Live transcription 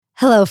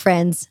Hello,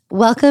 friends.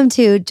 Welcome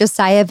to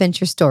Josiah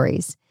Venture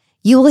Stories.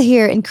 You will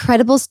hear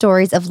incredible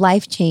stories of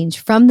life change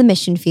from the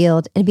mission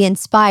field and be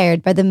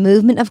inspired by the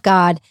movement of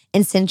God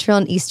in Central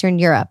and Eastern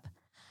Europe.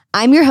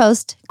 I'm your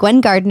host, Gwen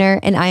Gardner,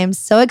 and I am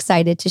so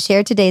excited to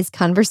share today's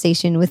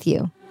conversation with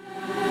you.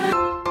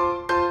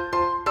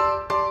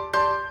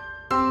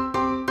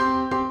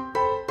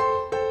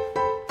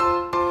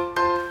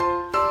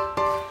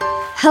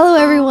 Hello,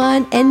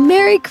 everyone, and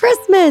Merry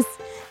Christmas!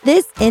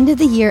 This end of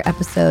the year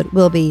episode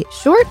will be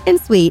short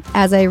and sweet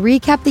as I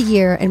recap the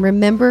year and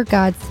remember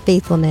God's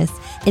faithfulness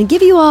and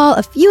give you all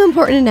a few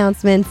important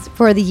announcements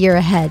for the year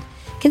ahead.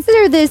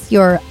 Consider this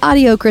your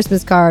audio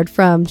Christmas card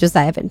from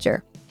Josiah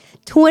Venture.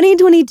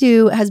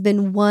 2022 has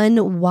been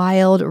one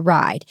wild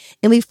ride,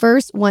 and we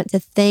first want to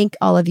thank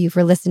all of you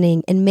for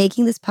listening and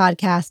making this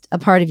podcast a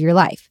part of your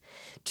life.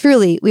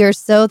 Truly, we are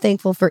so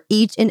thankful for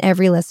each and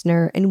every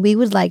listener, and we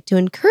would like to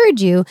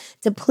encourage you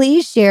to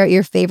please share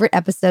your favorite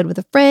episode with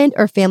a friend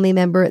or family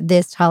member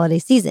this holiday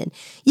season.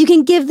 You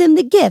can give them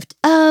the gift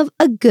of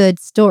a good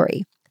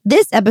story.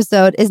 This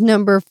episode is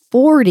number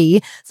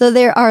 40, so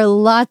there are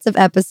lots of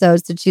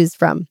episodes to choose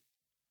from.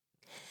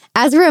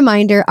 As a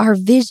reminder, our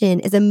vision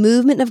is a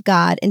movement of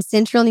God in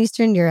Central and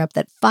Eastern Europe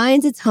that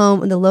finds its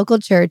home in the local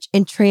church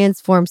and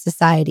transforms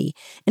society.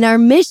 And our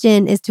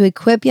mission is to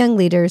equip young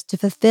leaders to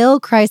fulfill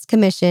Christ's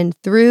commission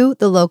through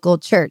the local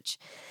church.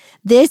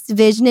 This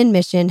vision and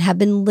mission have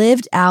been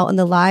lived out in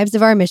the lives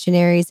of our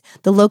missionaries,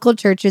 the local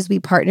churches we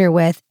partner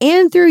with,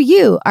 and through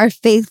you, our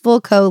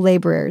faithful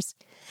co-laborers.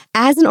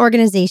 As an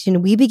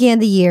organization, we began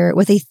the year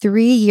with a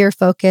 3-year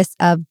focus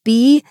of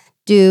be,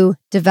 do,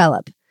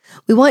 develop.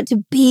 We want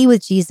to be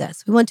with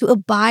Jesus. We want to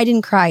abide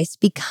in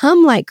Christ,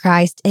 become like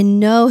Christ, and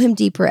know him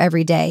deeper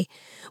every day.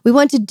 We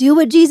want to do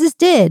what Jesus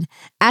did.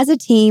 As a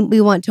team,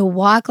 we want to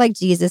walk like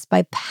Jesus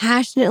by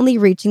passionately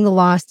reaching the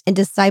lost and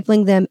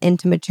discipling them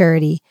into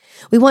maturity.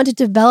 We want to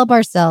develop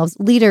ourselves,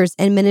 leaders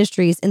and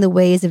ministries in the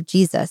ways of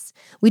Jesus.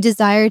 We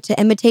desire to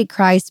imitate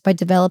Christ by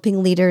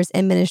developing leaders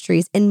and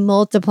ministries in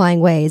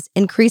multiplying ways,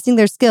 increasing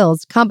their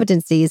skills,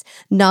 competencies,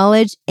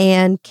 knowledge,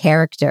 and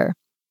character.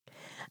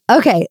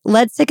 Okay,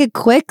 let's take a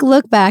quick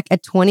look back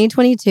at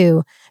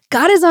 2022.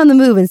 God is on the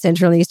move in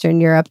Central and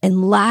Eastern Europe,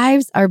 and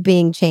lives are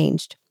being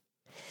changed.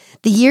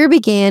 The year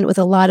began with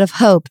a lot of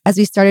hope as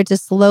we started to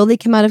slowly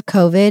come out of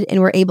COVID and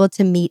were able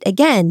to meet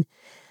again.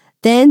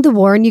 Then the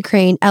war in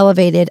Ukraine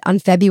elevated on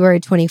February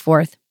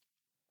 24th.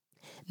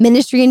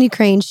 Ministry in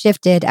Ukraine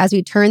shifted as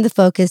we turned the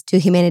focus to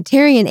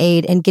humanitarian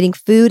aid and getting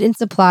food and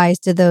supplies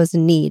to those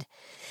in need.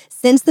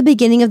 Since the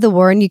beginning of the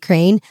war in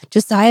Ukraine,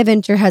 Josiah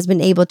Venture has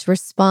been able to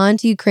respond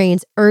to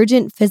Ukraine's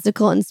urgent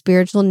physical and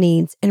spiritual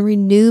needs and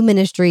renew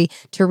ministry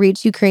to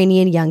reach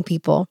Ukrainian young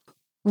people.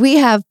 We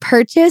have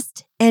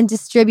purchased and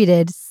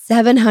distributed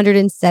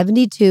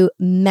 772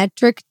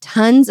 metric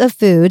tons of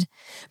food,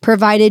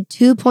 provided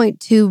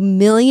 2.2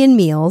 million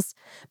meals,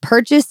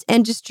 purchased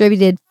and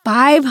distributed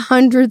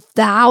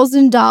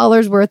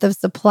 $500,000 worth of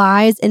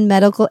supplies and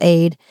medical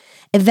aid,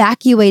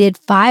 evacuated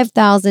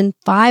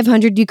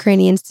 5,500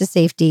 Ukrainians to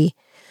safety.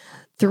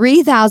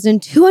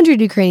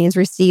 3,200 Ukrainians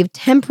received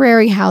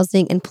temporary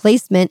housing and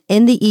placement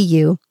in the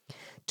EU.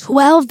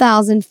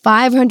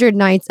 12,500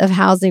 nights of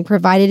housing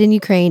provided in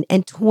Ukraine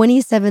and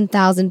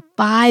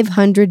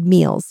 27,500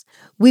 meals.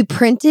 We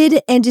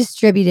printed and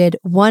distributed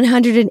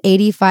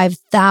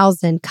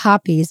 185,000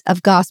 copies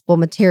of gospel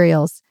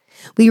materials.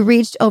 We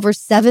reached over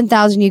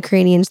 7,000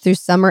 Ukrainians through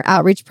summer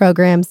outreach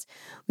programs.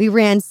 We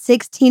ran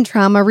 16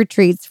 trauma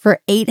retreats for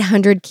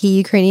 800 key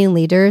Ukrainian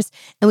leaders,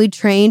 and we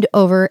trained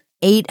over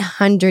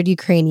 800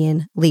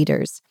 Ukrainian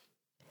leaders.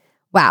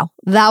 Wow,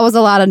 that was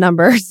a lot of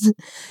numbers.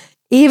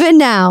 Even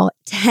now,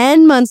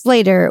 10 months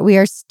later, we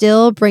are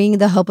still bringing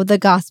the hope of the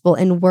gospel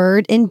in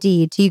word and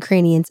deed to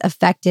Ukrainians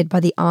affected by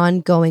the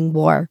ongoing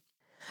war.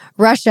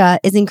 Russia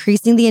is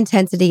increasing the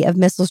intensity of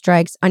missile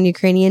strikes on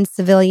Ukrainian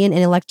civilian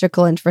and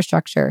electrical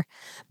infrastructure.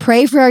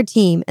 Pray for our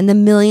team and the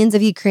millions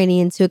of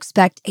Ukrainians who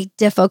expect a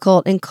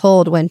difficult and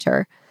cold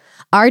winter.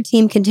 Our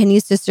team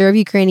continues to serve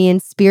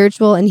Ukrainians'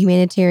 spiritual and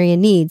humanitarian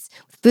needs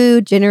with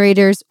food,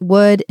 generators,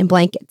 wood, and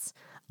blankets.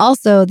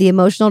 Also, the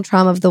emotional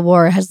trauma of the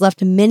war has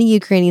left many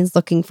Ukrainians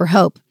looking for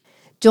hope.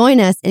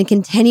 Join us in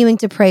continuing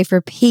to pray for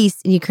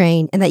peace in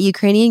Ukraine and that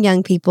Ukrainian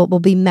young people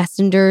will be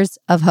messengers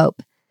of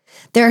hope.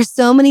 There are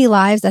so many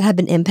lives that have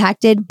been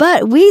impacted,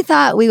 but we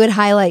thought we would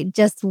highlight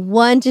just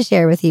one to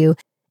share with you.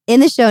 In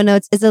the show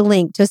notes is a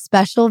link to a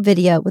special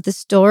video with the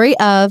story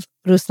of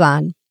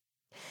Ruslan.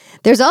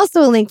 There's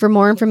also a link for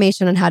more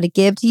information on how to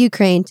give to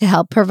Ukraine to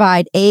help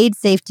provide aid,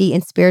 safety,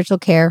 and spiritual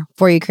care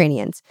for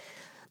Ukrainians.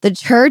 The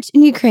church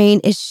in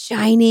Ukraine is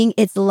shining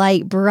its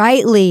light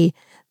brightly.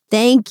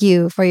 Thank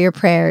you for your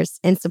prayers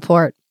and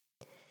support.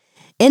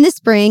 In the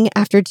spring,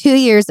 after 2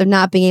 years of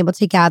not being able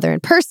to gather in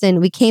person,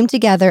 we came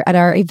together at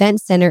our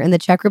event center in the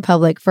Czech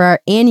Republic for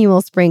our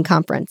annual spring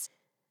conference.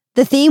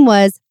 The theme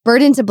was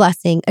Burden to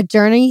Blessing, a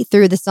journey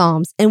through the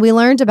Psalms, and we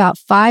learned about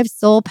 5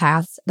 soul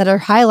paths that are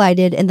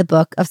highlighted in the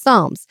book of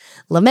Psalms: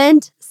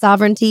 lament,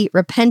 sovereignty,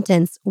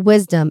 repentance,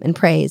 wisdom, and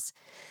praise.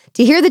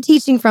 To hear the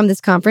teaching from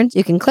this conference,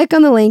 you can click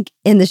on the link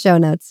in the show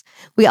notes.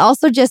 We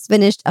also just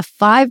finished a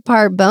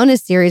 5-part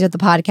bonus series of the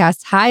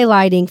podcast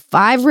highlighting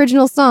 5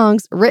 original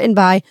songs written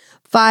by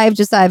 5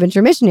 Josiah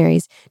Venture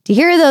missionaries. To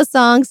hear those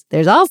songs,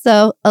 there's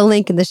also a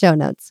link in the show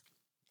notes.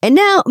 And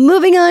now,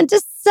 moving on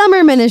to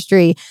summer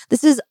ministry.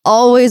 This is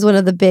always one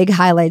of the big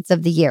highlights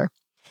of the year.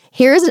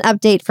 Here's an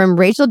update from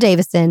Rachel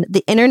Davison,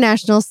 the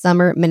International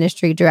Summer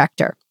Ministry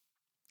Director.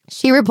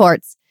 She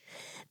reports,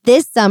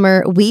 this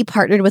summer, we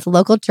partnered with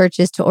local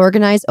churches to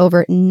organize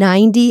over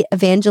 90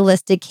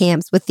 evangelistic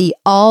camps with the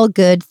All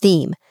Good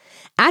theme.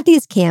 At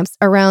these camps,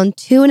 around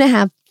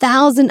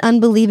 2,500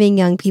 unbelieving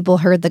young people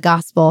heard the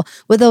gospel,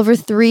 with over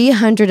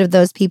 300 of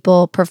those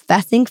people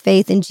professing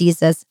faith in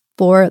Jesus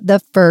for the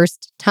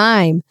first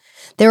time.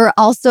 There were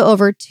also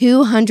over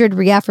 200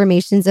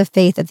 reaffirmations of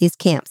faith at these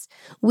camps.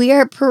 We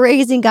are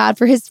praising God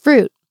for his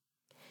fruit.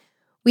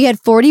 We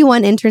had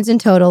 41 interns in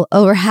total,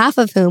 over half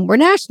of whom were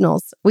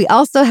nationals. We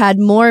also had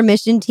more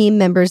mission team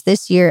members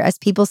this year as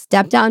people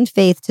stepped out in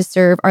faith to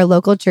serve our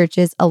local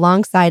churches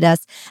alongside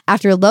us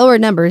after lower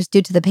numbers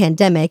due to the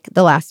pandemic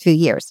the last few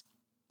years.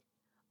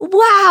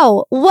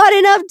 Wow, what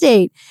an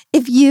update!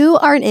 If you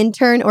are an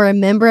intern or a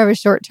member of a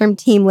short-term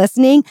team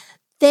listening,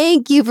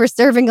 thank you for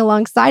serving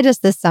alongside us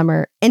this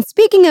summer. And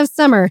speaking of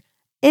summer,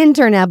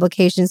 intern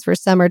applications for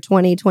summer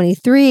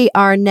 2023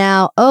 are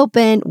now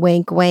open.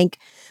 Wink, wink.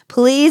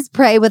 Please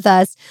pray with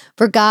us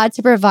for God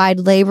to provide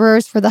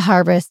laborers for the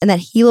harvest and that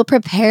he will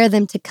prepare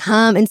them to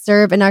come and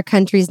serve in our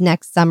countries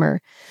next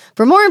summer.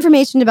 For more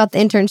information about the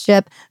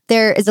internship,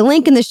 there is a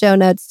link in the show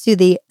notes to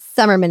the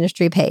summer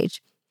ministry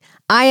page.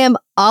 I am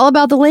all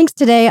about the links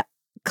today,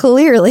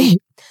 clearly.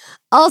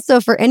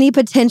 Also, for any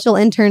potential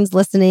interns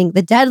listening,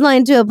 the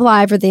deadline to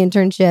apply for the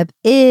internship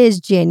is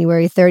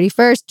January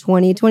 31st,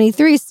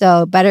 2023,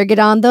 so better get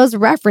on those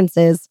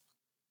references.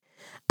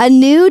 A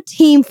new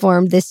team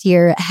formed this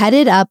year,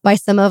 headed up by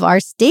some of our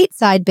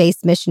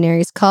stateside-based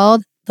missionaries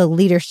called the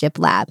Leadership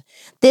Lab.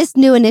 This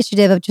new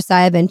initiative of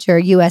Josiah Venture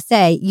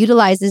USA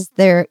utilizes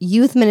their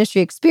youth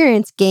ministry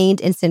experience gained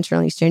in Central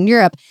and Eastern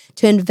Europe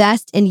to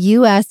invest in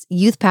U.S.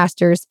 youth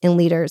pastors and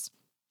leaders.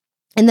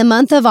 In the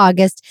month of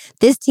August,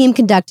 this team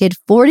conducted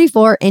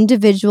 44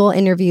 individual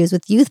interviews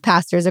with youth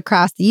pastors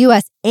across the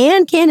U.S.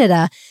 and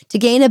Canada to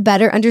gain a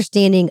better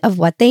understanding of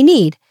what they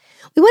need.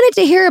 We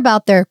wanted to hear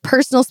about their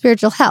personal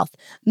spiritual health,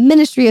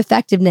 ministry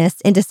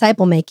effectiveness, and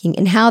disciple making,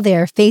 and how they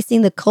are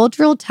facing the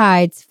cultural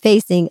tides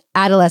facing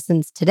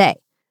adolescents today.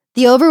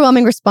 The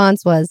overwhelming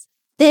response was,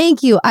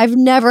 "Thank you. I've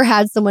never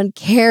had someone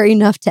care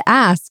enough to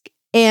ask."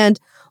 And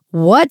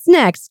what's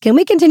next? Can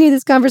we continue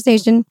this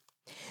conversation?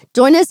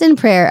 Join us in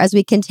prayer as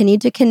we continue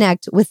to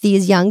connect with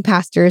these young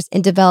pastors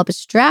and develop a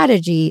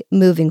strategy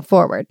moving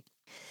forward.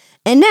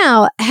 And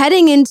now,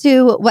 heading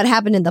into what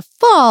happened in the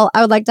fall,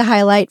 I would like to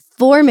highlight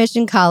 4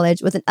 Mission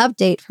College with an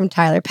update from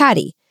Tyler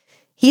Patty.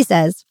 He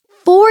says,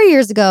 4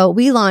 years ago,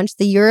 we launched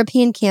the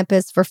European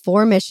campus for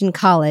 4 Mission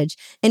College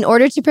in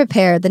order to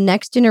prepare the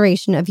next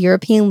generation of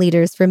European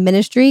leaders for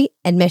ministry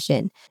and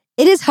mission.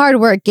 It is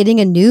hard work getting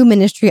a new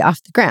ministry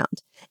off the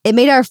ground. It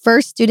made our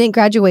first student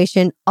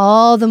graduation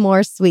all the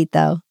more sweet,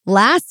 though.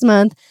 Last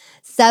month,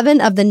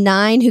 7 of the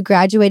 9 who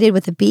graduated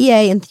with a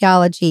BA in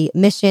theology,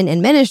 mission,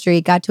 and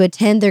ministry got to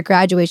attend their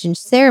graduation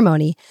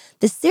ceremony.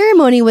 The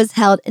ceremony was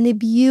held in a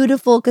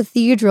beautiful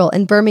cathedral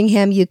in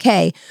Birmingham,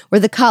 UK,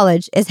 where the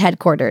college is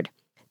headquartered.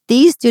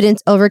 These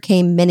students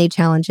overcame many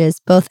challenges,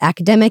 both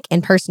academic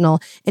and personal,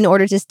 in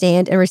order to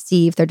stand and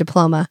receive their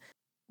diploma.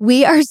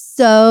 We are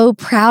so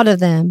proud of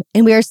them,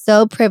 and we are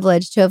so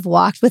privileged to have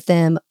walked with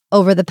them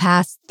over the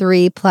past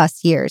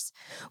 3+ years.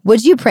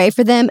 Would you pray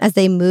for them as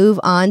they move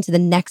on to the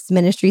next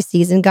ministry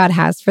season God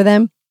has for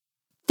them?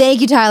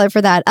 Thank you, Tyler,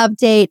 for that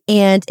update.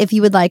 And if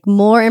you would like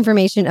more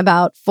information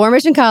about 4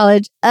 Mission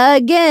College,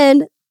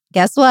 again,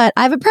 guess what?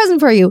 I have a present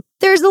for you.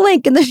 There's a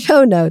link in the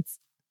show notes.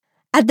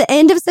 At the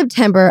end of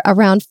September,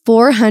 around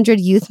 400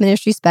 youth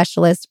ministry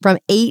specialists from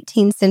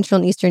 18 Central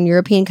and Eastern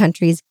European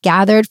countries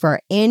gathered for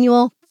our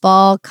annual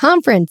Fall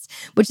Conference,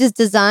 which is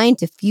designed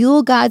to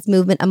fuel God's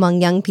movement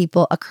among young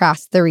people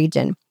across the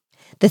region.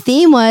 The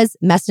theme was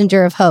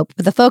Messenger of Hope,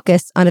 with a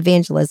focus on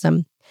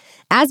evangelism.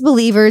 As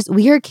believers,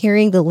 we are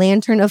carrying the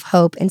lantern of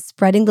hope and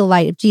spreading the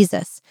light of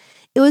Jesus.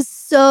 It was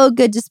so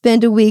good to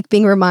spend a week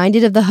being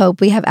reminded of the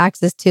hope we have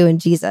access to in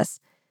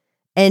Jesus.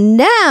 And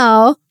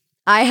now,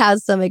 I have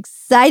some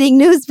exciting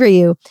news for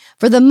you.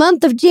 For the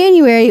month of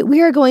January,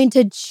 we are going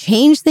to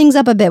change things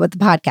up a bit with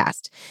the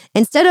podcast.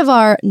 Instead of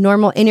our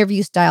normal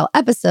interview-style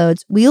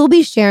episodes, we will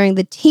be sharing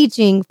the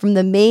teaching from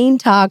the main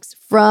talks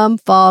from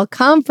Fall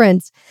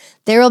Conference.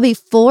 There will be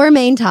 4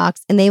 main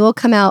talks, and they will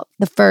come out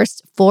the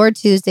first 4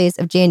 Tuesdays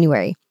of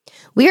January.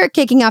 We are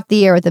kicking off the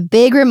year with a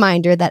big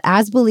reminder that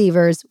as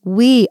believers,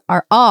 we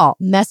are all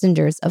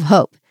messengers of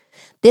hope.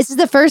 This is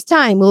the first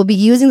time we'll be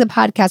using the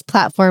podcast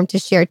platform to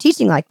share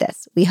teaching like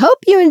this. We hope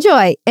you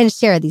enjoy and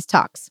share these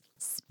talks.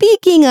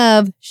 Speaking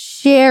of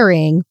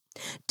sharing,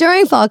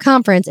 during Fall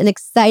Conference, an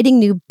exciting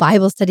new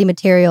Bible study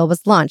material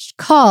was launched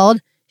called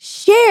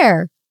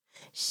Share.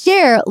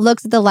 Share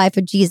looks at the life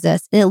of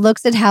Jesus, and it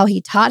looks at how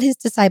he taught his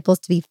disciples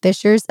to be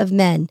fishers of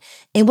men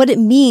and what it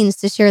means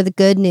to share the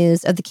good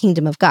news of the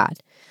kingdom of God.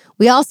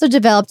 We also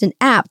developed an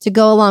app to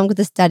go along with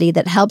the study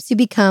that helps you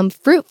become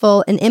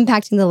fruitful in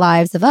impacting the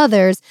lives of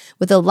others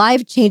with a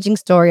life-changing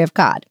story of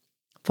God.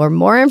 For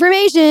more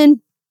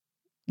information,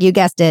 you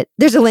guessed it,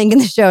 there's a link in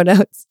the show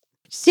notes.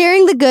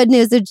 Sharing the good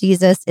news of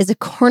Jesus is a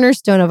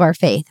cornerstone of our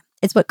faith.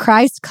 It's what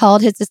Christ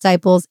called his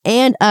disciples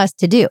and us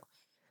to do.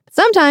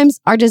 Sometimes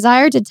our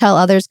desire to tell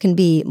others can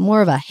be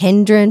more of a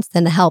hindrance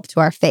than a help to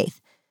our faith.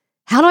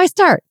 How do I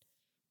start?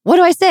 What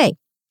do I say?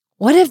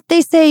 What if they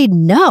say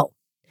no?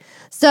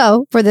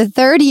 So, for the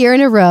third year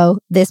in a row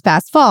this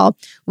past fall,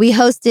 we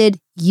hosted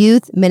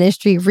youth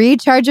ministry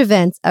recharge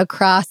events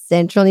across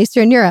Central and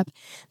Eastern Europe.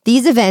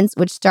 These events,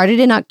 which started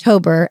in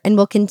October and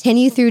will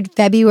continue through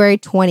February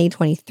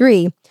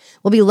 2023,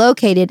 will be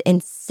located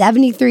in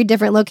 73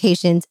 different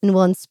locations and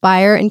will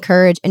inspire,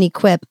 encourage, and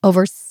equip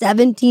over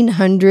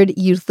 1,700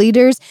 youth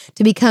leaders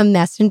to become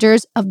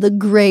messengers of the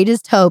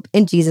greatest hope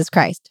in Jesus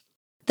Christ.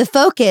 The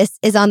focus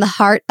is on the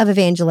heart of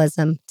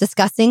evangelism,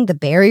 discussing the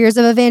barriers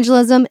of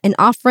evangelism and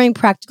offering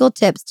practical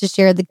tips to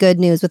share the good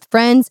news with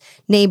friends,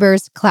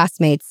 neighbors,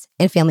 classmates,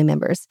 and family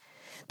members.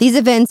 These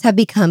events have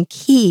become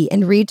key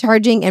in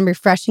recharging and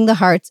refreshing the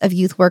hearts of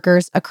youth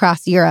workers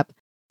across Europe.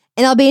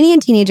 An Albanian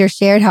teenager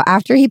shared how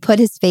after he put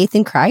his faith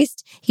in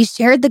Christ, he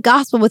shared the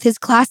gospel with his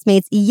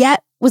classmates,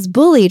 yet was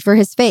bullied for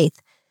his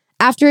faith.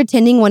 After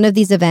attending one of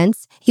these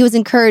events, he was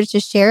encouraged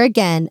to share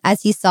again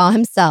as he saw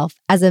himself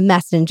as a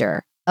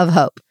messenger of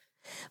hope.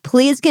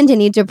 Please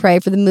continue to pray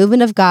for the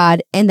movement of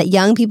God and that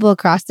young people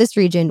across this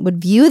region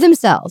would view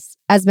themselves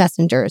as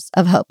messengers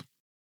of hope.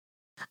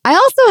 I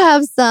also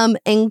have some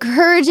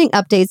encouraging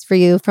updates for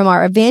you from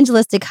our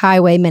Evangelistic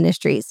Highway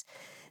Ministries,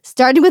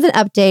 starting with an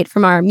update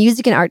from our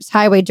Music and Arts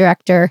Highway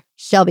Director,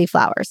 Shelby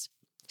Flowers.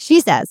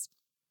 She says,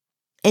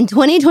 in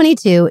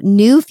 2022,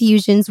 new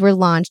fusions were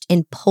launched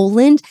in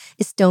Poland,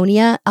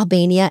 Estonia,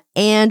 Albania,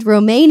 and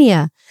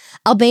Romania.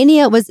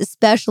 Albania was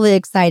especially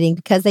exciting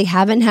because they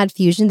haven't had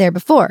fusion there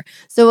before,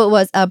 so it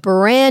was a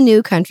brand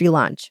new country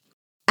launch.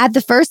 At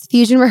the first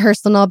fusion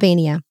rehearsal in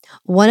Albania,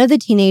 one of the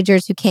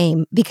teenagers who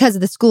came because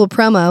of the school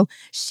promo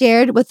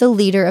shared with the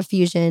leader of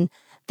fusion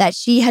that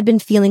she had been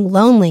feeling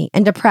lonely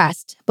and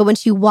depressed, but when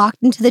she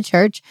walked into the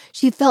church,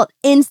 she felt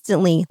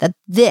instantly that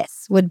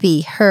this would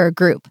be her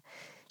group.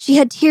 She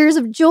had tears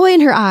of joy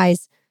in her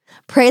eyes.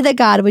 Pray that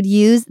God would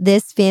use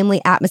this family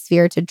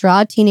atmosphere to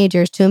draw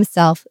teenagers to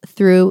himself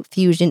through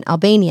Fusion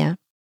Albania.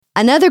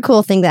 Another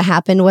cool thing that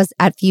happened was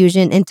at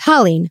Fusion in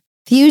Tallinn.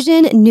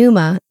 Fusion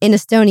Numa in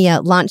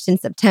Estonia launched in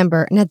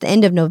September, and at the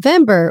end of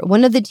November,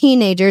 one of the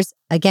teenagers,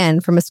 again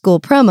from a school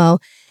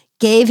promo,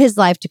 gave his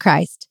life to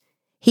Christ.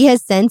 He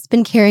has since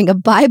been carrying a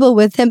Bible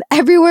with him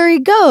everywhere he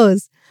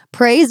goes.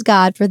 Praise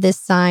God for this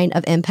sign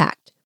of impact.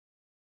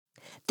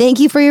 Thank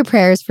you for your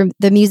prayers for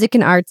the Music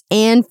and Arts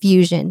and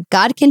Fusion.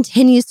 God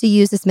continues to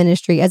use this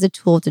ministry as a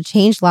tool to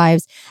change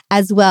lives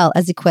as well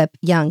as equip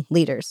young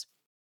leaders.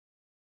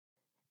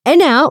 And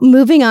now,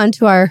 moving on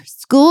to our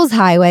Schools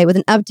Highway with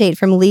an update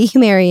from Lee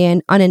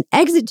Humerian on an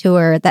exit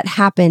tour that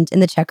happened in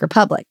the Czech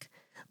Republic.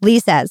 Lee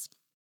says,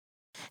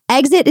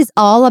 Exit is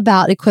all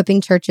about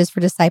equipping churches for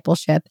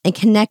discipleship and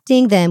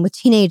connecting them with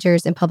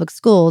teenagers in public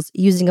schools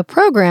using a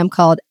program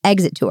called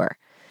Exit Tour.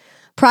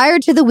 Prior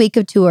to the week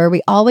of tour,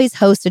 we always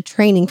host a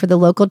training for the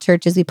local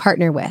churches we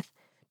partner with.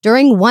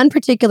 During one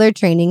particular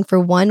training for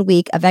 1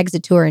 week of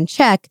Exit Tour in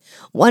Czech,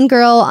 one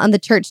girl on the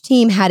church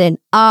team had an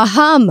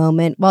aha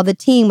moment while the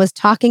team was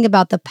talking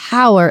about the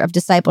power of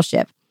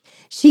discipleship.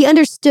 She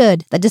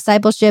understood that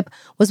discipleship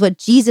was what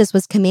Jesus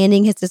was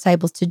commanding his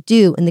disciples to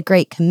do in the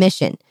Great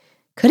Commission.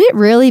 Could it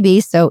really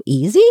be so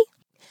easy?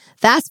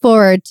 Fast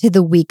forward to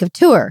the week of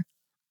tour.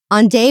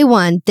 On day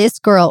one, this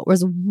girl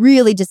was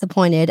really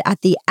disappointed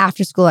at the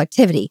after-school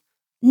activity.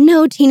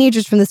 No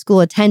teenagers from the school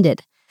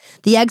attended.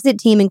 The exit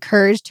team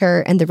encouraged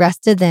her and the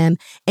rest of them,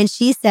 and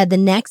she said the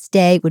next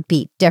day would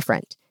be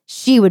different.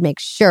 She would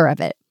make sure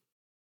of it.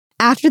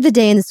 After the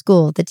day in the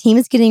school, the team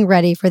is getting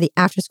ready for the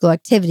after-school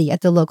activity at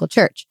the local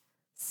church.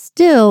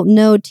 Still,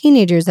 no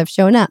teenagers have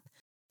shown up.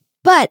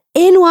 But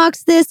in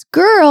walks this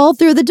girl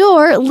through the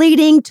door,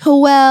 leading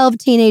 12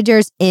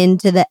 teenagers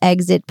into the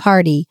exit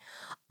party.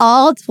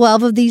 All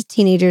 12 of these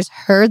teenagers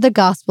heard the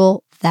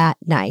gospel that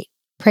night.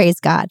 Praise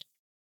God.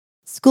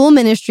 School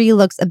ministry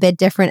looks a bit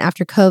different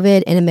after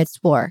COVID and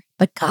amidst war,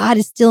 but God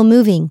is still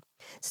moving.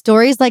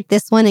 Stories like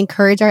this one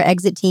encourage our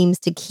exit teams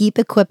to keep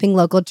equipping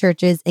local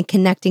churches and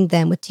connecting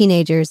them with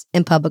teenagers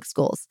in public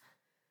schools.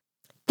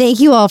 Thank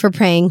you all for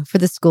praying for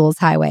the Schools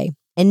Highway.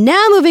 And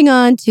now moving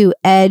on to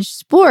Edge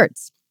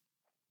Sports.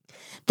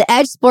 The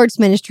Edge Sports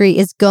Ministry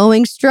is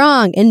going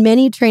strong, and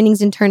many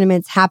trainings and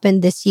tournaments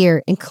happened this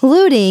year,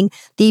 including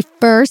the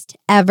first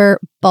ever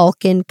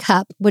Balkan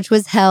Cup, which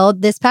was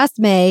held this past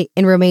May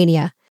in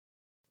Romania.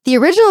 The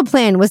original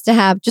plan was to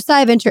have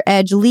Josiah Venture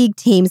Edge League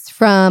teams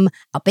from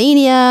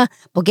Albania,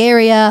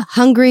 Bulgaria,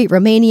 Hungary,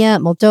 Romania,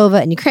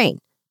 Moldova, and Ukraine.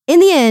 In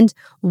the end,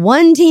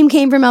 1 team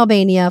came from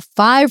Albania,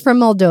 5 from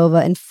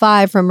Moldova, and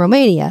 5 from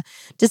Romania.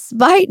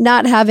 Despite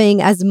not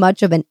having as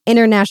much of an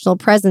international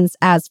presence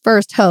as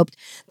first hoped,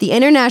 the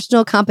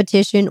international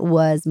competition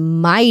was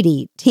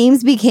mighty.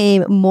 Teams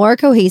became more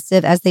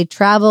cohesive as they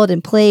traveled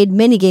and played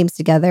mini games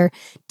together.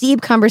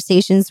 Deep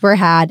conversations were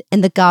had,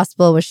 and the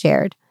gospel was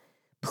shared.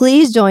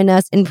 Please join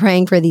us in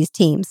praying for these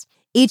teams.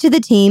 Each of the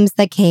teams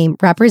that came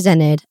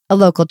represented a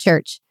local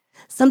church.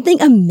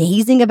 Something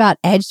amazing about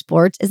Edge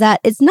Sports is that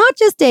it's not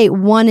just a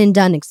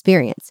one-and-done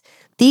experience.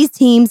 These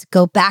teams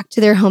go back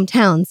to their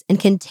hometowns and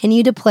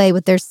continue to play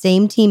with their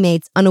same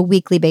teammates on a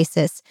weekly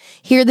basis.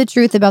 Hear the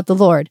truth about the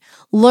Lord.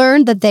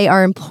 Learn that they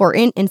are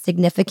important and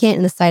significant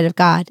in the sight of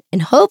God.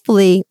 And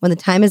hopefully, when the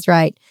time is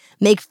right,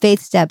 make faith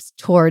steps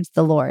towards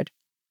the Lord.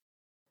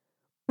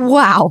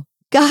 Wow,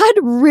 God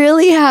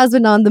really has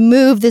been on the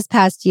move this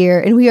past year,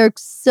 and we are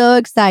so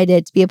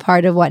excited to be a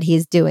part of what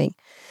He's doing.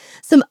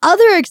 Some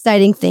other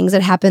exciting things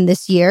that happened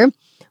this year.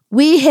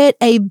 We hit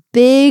a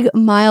big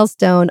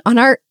milestone on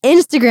our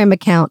Instagram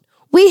account.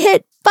 We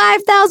hit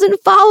 5,000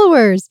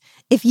 followers.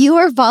 If you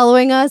are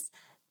following us,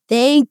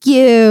 thank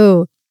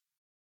you.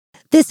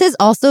 This has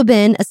also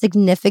been a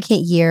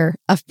significant year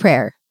of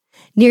prayer.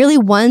 Nearly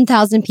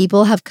 1,000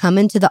 people have come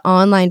into the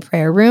online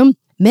prayer room,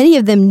 many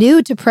of them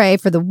new to pray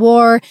for the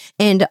war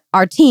and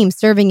our team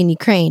serving in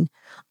Ukraine.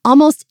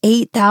 Almost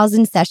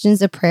 8,000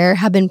 sessions of prayer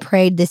have been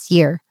prayed this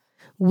year.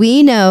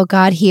 We know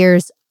God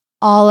hears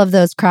all of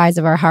those cries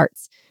of our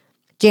hearts.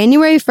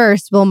 January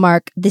 1st will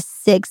mark the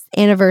 6th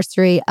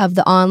anniversary of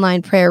the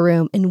online prayer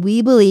room, and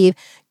we believe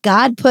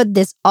God put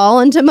this all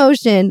into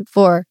motion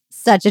for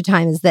such a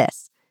time as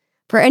this.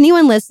 For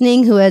anyone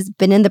listening who has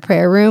been in the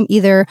prayer room,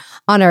 either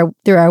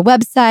through our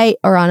website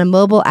or on a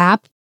mobile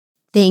app,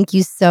 thank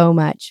you so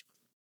much.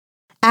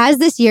 As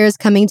this year is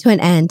coming to an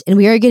end and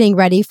we are getting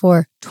ready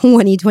for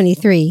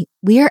 2023,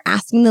 we are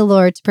asking the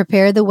Lord to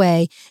prepare the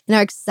way and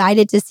are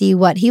excited to see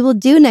what He will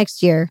do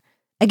next year.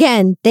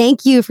 Again,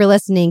 thank you for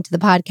listening to the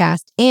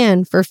podcast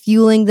and for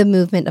fueling the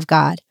movement of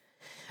God.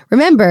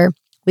 Remember,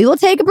 we will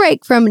take a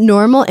break from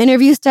normal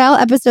interview-style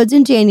episodes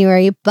in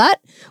January, but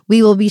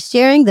we will be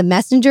sharing the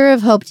Messenger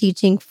of Hope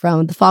teaching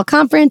from the fall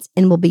conference,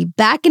 and we'll be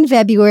back in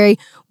February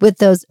with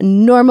those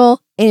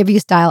normal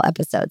interview-style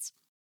episodes.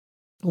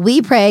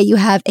 We pray you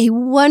have a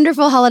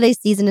wonderful holiday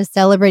season of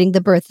celebrating the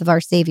birth of our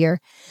Savior.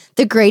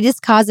 The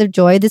greatest cause of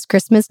joy this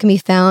Christmas can be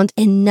found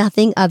in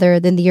nothing other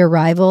than the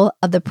arrival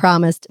of the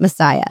promised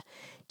Messiah.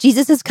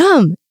 Jesus has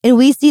come, and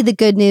we see the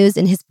good news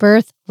in His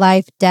birth,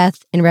 life,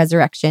 death, and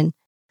resurrection.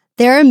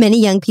 There are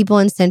many young people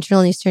in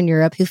Central and Eastern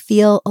Europe who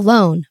feel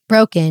alone,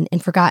 broken,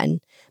 and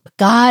forgotten. But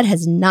God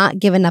has not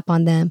given up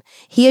on them.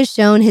 He has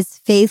shown His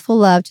faithful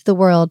love to the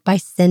world by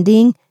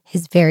sending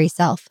His very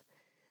self.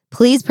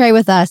 Please pray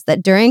with us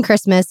that during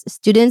Christmas,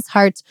 students'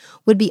 hearts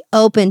would be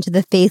open to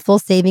the faithful,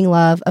 saving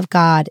love of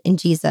God in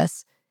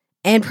Jesus.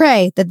 And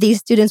pray that these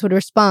students would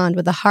respond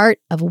with a heart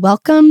of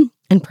welcome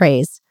and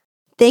praise.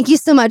 Thank you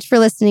so much for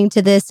listening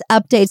to this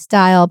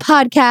update-style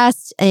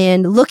podcast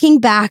and looking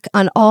back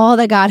on all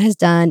that God has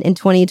done in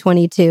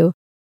 2022.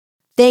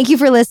 Thank you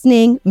for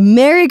listening.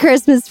 Merry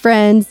Christmas,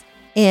 friends,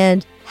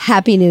 and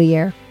Happy New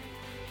Year.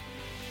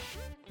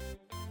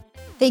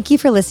 Thank you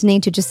for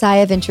listening to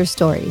Josiah Venture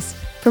Stories.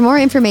 For more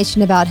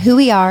information about who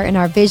we are and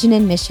our vision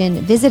and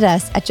mission, visit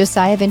us at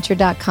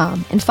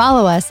josiahventure.com and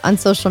follow us on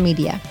social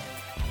media.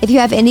 If you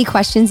have any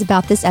questions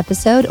about this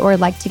episode or would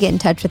like to get in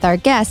touch with our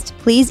guest,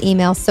 please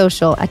email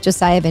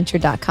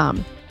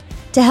social@josiahventure.com.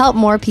 To help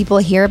more people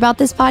hear about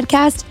this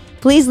podcast,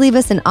 please leave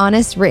us an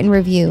honest written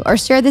review or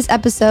share this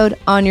episode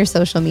on your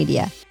social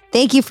media.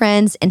 Thank you,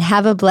 friends, and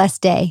have a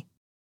blessed day.